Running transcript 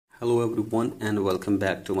Hello everyone and welcome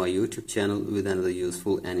back to my YouTube channel with another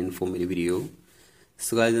useful and informative video.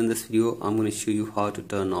 So guys, in this video I'm going to show you how to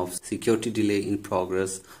turn off security delay in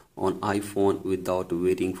progress on iPhone without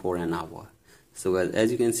waiting for an hour. So guys,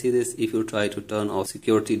 as you can see this, if you try to turn off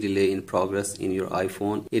security delay in progress in your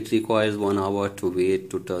iPhone, it requires 1 hour to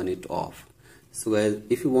wait to turn it off. So guys,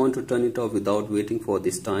 if you want to turn it off without waiting for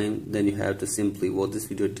this time, then you have to simply watch this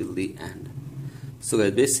video till the end. So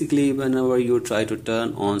guys, basically whenever you try to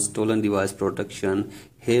turn on stolen device protection,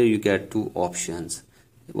 here you get two options.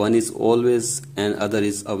 One is always and other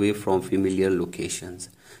is away from familiar locations.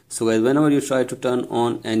 So guys, whenever you try to turn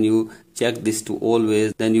on and you check this to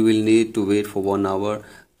always, then you will need to wait for 1 hour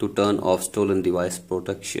to turn off stolen device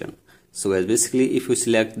protection. So guys, basically if you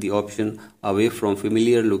select the option away from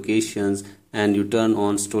familiar locations and you turn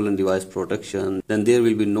on stolen device protection, then there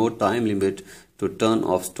will be no time limit to turn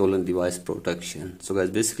off stolen device protection. So guys,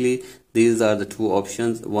 basically these are the two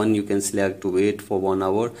options. One you can select to wait for 1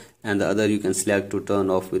 hour and the other you can select to turn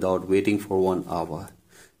off without waiting for 1 hour.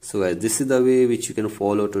 So guys, this is the way which you can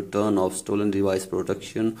follow to turn off stolen device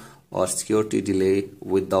protection or security delay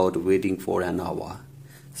without waiting for an hour.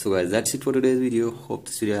 So guys, that's it for today's video. Hope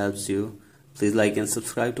this video helps you. Please like and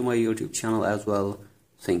subscribe to my YouTube channel as well.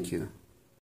 Thank you.